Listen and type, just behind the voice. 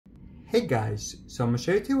Hey guys, so I'm going to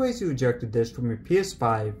show you 2 ways to eject a disc from your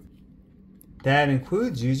PS5 that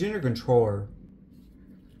includes using your controller.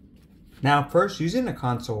 Now first, using the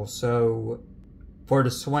console, so for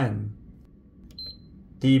the Slim,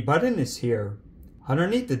 the button is here,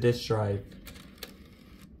 underneath the disc drive.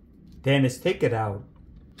 Then it's take it out.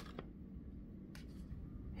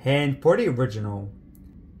 And for the original,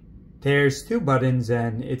 there's 2 buttons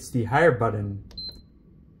and it's the higher button.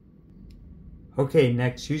 Okay,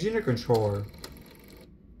 next, using your controller.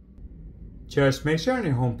 Just make sure on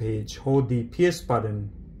your home page, hold the PS button.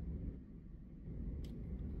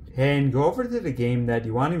 And go over to the game that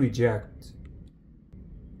you want to eject.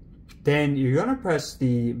 Then you're going to press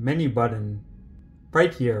the menu button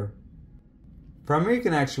right here. From here you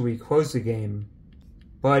can actually close the game.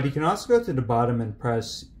 But you can also go to the bottom and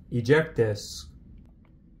press eject disc.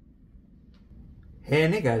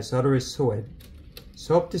 And hey guys, that's all there is to it.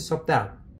 So hope this helped out.